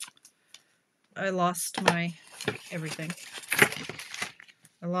 I lost my everything.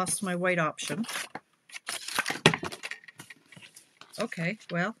 I lost my white option. Okay,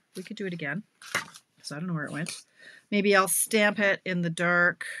 well, we could do it again. Because I don't know where it went. Maybe I'll stamp it in the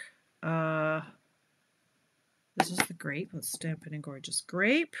dark. This is the grape. Let's stamp it in Gorgeous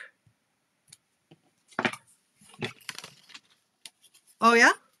Grape. Oh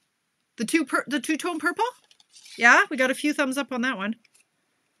yeah? The two-tone purple? Yeah, we got a few thumbs up on that one.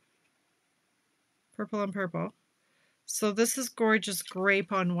 Purple on purple. So this is Gorgeous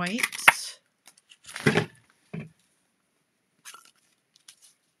Grape on white.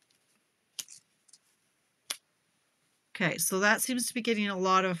 Okay, so that seems to be getting a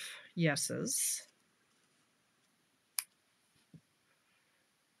lot of yeses.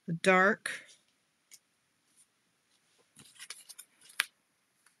 The dark.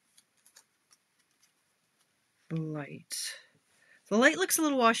 The light. The light looks a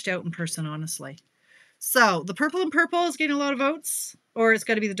little washed out in person, honestly. So the purple and purple is getting a lot of votes, or it's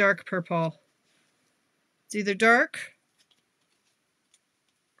got to be the dark purple. It's either dark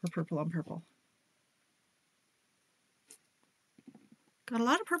or purple on purple. Got a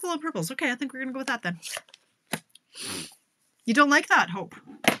lot of purple on purples. Okay, I think we're going to go with that then. You don't like that, Hope?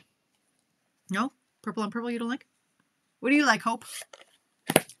 No? Purple on purple you don't like? What do you like, Hope?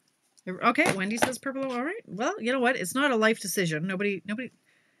 Okay, Wendy says purple. All right. Well, you know what? It's not a life decision. Nobody.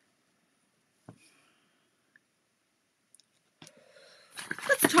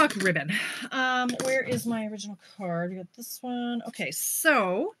 Let's talk ribbon. Where is my original card? We got this one. Okay,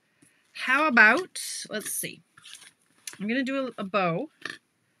 so how about, let's see. I'm going to do a bow.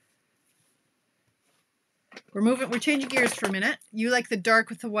 We're changing gears for a minute. You like the dark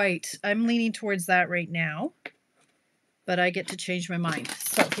with the white. I'm leaning towards that right now, but I get to change my mind.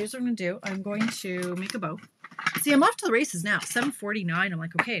 So here's what I'm going to do. I'm going to make a bow. See, I'm off to the races now. 7:49. I'm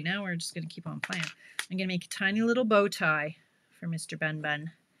like, okay, now we're just going to keep on playing. I'm going to make a tiny little bow tie for Mr. Bun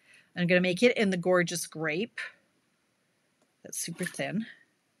Bun. I'm going to make it in the Gorgeous Grape. That's super thin.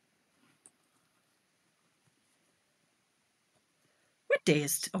 What day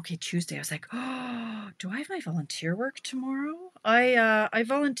is okay? Tuesday. I was like, oh, do I have my volunteer work tomorrow? I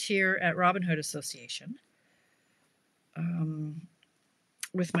volunteer at Robin Hood Association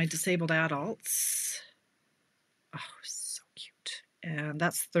with my disabled adults. Oh, so cute. And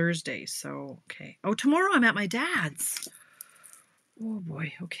that's Thursday. So okay. Oh, tomorrow I'm at my dad's. Oh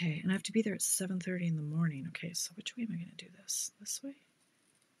boy. Okay, and I have to be there at 7:30 in the morning. Okay, so which way am I going to do this? This way.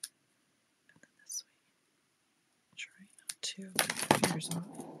 And then this way. Try not to. Fingers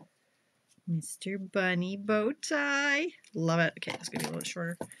off. Mr. Bunny bow tie. Love it. Okay, it's going to be a little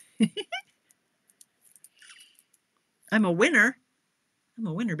shorter. I'm a winner. I'm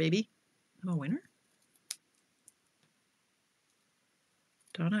a winner, baby. I'm a winner.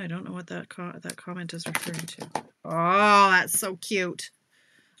 Donna, I don't know what that comment is referring to. Oh, that's so cute.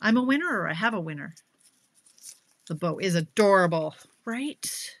 I'm a winner or I have a winner. The bow is adorable,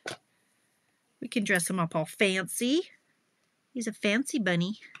 right? We can dress him up all fancy. He's a fancy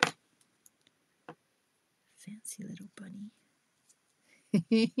bunny. Fancy little bunny.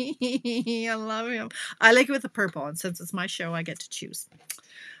 I love him. I like it with the purple, and since it's my show, I get to choose.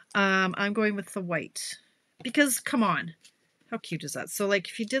 I'm going with the white because, come on, how cute is that? So, like,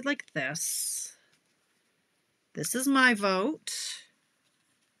 if you did like this is my vote.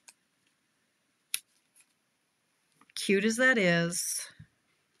 Cute as that is,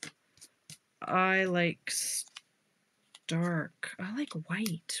 I like dark. I like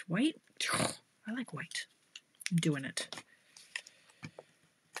white. White. I like white. I'm doing it.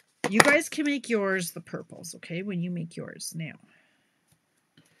 You guys can make yours the purples, okay, when you make yours now.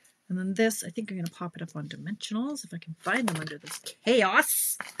 And then this, I think I'm going to pop it up on dimensionals if I can find them under this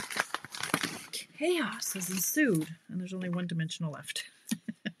chaos. Chaos has ensued, and there's only one dimensional left.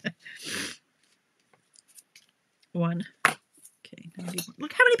 One. Okay.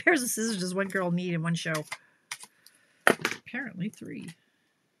 Look how many pairs of scissors does one girl need in one show? Apparently 3.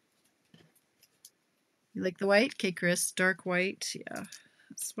 You like the white? Okay, Chris. Dark white. Yeah.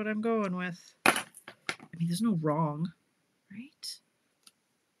 That's what I'm going with. I mean, there's no wrong, right?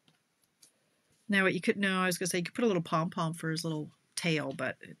 Now, what you could know, I was going to say, you could put a little pom-pom for his little tail,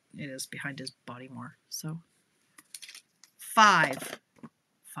 but it is behind his body more. So, 5.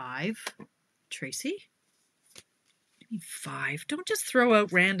 5. Tracy? 5. Don't just throw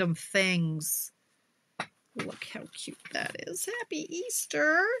out random things. Look how cute that is. Happy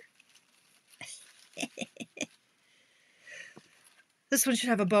Easter. This one should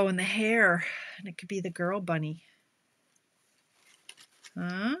have a bow in the hair, and it could be the girl bunny.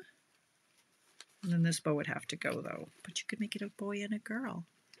 Huh? And then this bow would have to go, though. But you could make it a boy and a girl.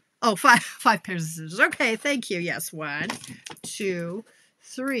 Oh, 5 pairs of scissors. Okay, thank you. Yes, 1, 2,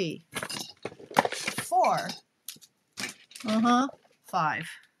 3, 4. 5.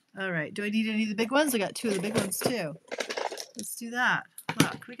 All right. Do I need any of the big ones? I got 2 of the big ones, too. Let's do that.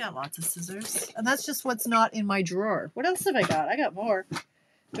 Look, we got lots of scissors. And that's just what's not in my drawer. What else have I got? I got more.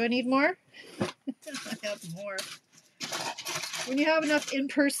 Do I need more? I have more. When you have enough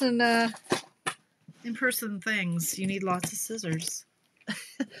in-person things, you need lots of scissors.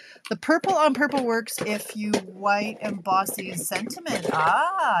 The purple on purple works if you white emboss these sentiment.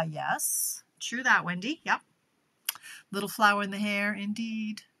 Ah, yes. True that, Wendy. Yep. Little flower in the hair,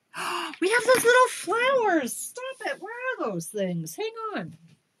 indeed. We have those little flowers. Stop it. Where are those things? Hang on.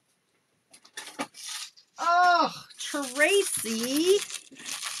 Oh, Tracy.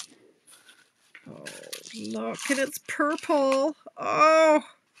 Oh, look. And it's purple. Oh.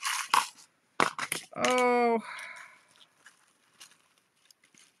 Oh.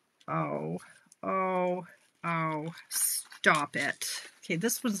 Oh. Oh. Oh. Stop it. Okay,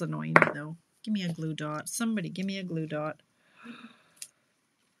 this one's annoying me, though. Give me a glue dot. Somebody give me a glue dot.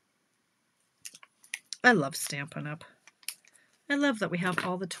 I love Stampin' Up. I love that we have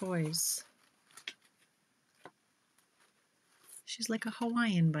all the toys. She's like a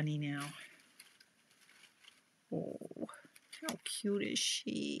Hawaiian bunny now. Oh, how cute is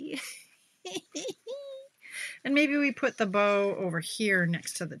she? And maybe we put the bow over here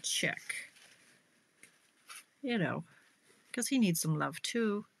next to the chick. You know, because he needs some love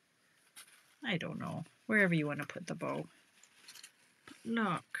too. I don't know. Wherever you want to put the bow. But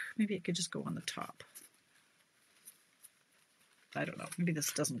look, maybe it could just go on the top. I don't know. Maybe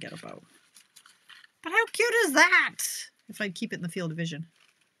this doesn't get a bow. But how cute is that? If I keep it in the field of vision.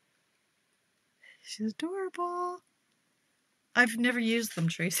 She's adorable. I've never used them,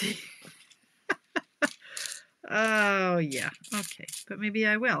 Tracy. Oh, yeah. Okay. But maybe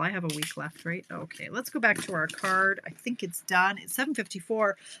I will. I have a week left, right? Okay. Let's go back to our card. I think it's done. It's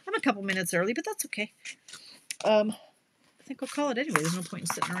 7:54. I'm a couple minutes early, but that's okay. I think I'll call it anyway. There's no point in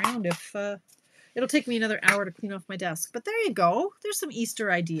sitting around if... It'll take me another hour to clean off my desk. But there you go. There's some Easter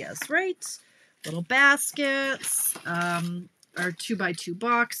ideas, right? Little baskets, our 2x2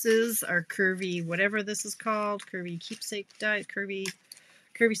 boxes, our curvy, whatever this is called, curvy keepsake die, curvy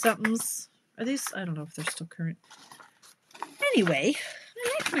somethings. Are these? I don't know if they're still current. Anyway,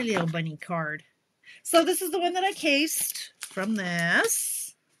 I like my little bunny card. So this is the one that I cased from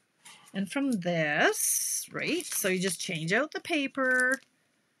this and from this, right? So you just change out the paper.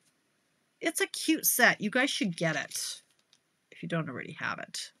 It's a cute set. You guys should get it if you don't already have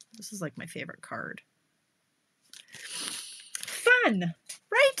it. This is like my favorite card. Fun,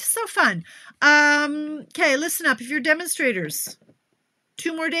 right? So fun. Okay, listen up. If you're demonstrators,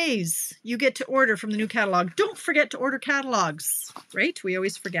 2 more days, you get to order from the new catalog. Don't forget to order catalogs, right? We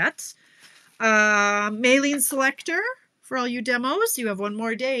always forget. Mailing selector For all you demos, you have one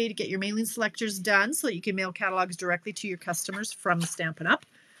more day to get your mailing selectors done so that you can mail catalogs directly to your customers from Stampin' Up.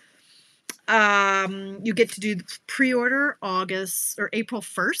 You get to do the pre-order August or April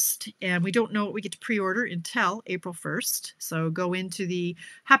 1st, and we don't know what we get to pre-order until April 1st. So go into the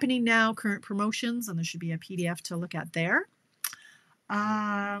happening now current promotions, and there should be a PDF to look at there.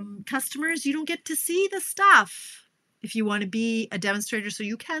 Customers, you don't get to see the stuff if you want to be a demonstrator, so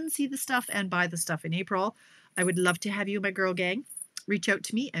you can see the stuff and buy the stuff in April. I would love to have you, my girl gang. Reach out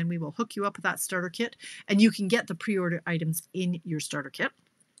to me and we will hook you up with that starter kit, and you can get the pre-order items in your starter kit.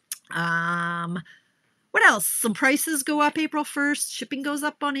 What else? Some prices go up April 1st. Shipping goes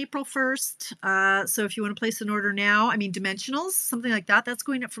up on April 1st. So if you want to place an order now, I mean, dimensionals, something like that, that's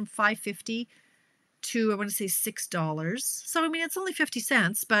going up from $5.50 to, I want to say, $6. So, I mean, it's only 50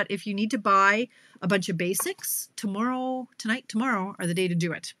 cents, but if you need to buy a bunch of basics, tomorrow are the day to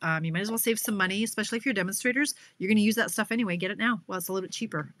do it. You might as well save some money, especially if you're demonstrators. You're going to use that stuff anyway. Get it now while it's a little bit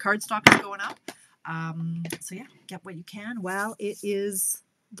cheaper. Card stock is going up. So yeah, get what you can while it is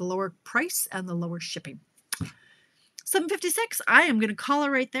the lower price and the lower shipping. 7:56. I am going to call it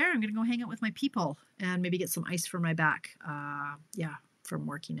right there. I'm going to go hang out with my people and maybe get some ice for my back. Yeah, from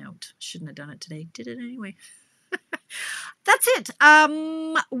working out. Shouldn't have done it today. Did it anyway. That's it.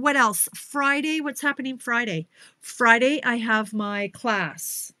 What else? Friday. What's happening Friday? Friday, I have my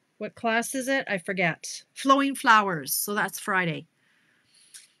class. What class is it? I forget. Flowing Flowers. So that's Friday.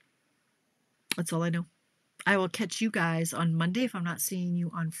 That's all I know. I will catch you guys on Monday if I'm not seeing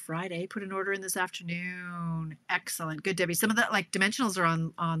you on Friday. Put an order in this afternoon. Excellent. Good, Debbie. Some of that, like, dimensionals are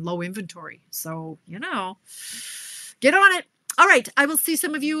on low inventory. So, you know, get on it. All right. I will see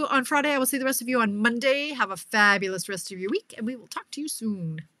some of you on Friday. I will see the rest of you on Monday. Have a fabulous rest of your week, and we will talk to you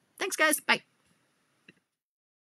soon. Thanks, guys. Bye.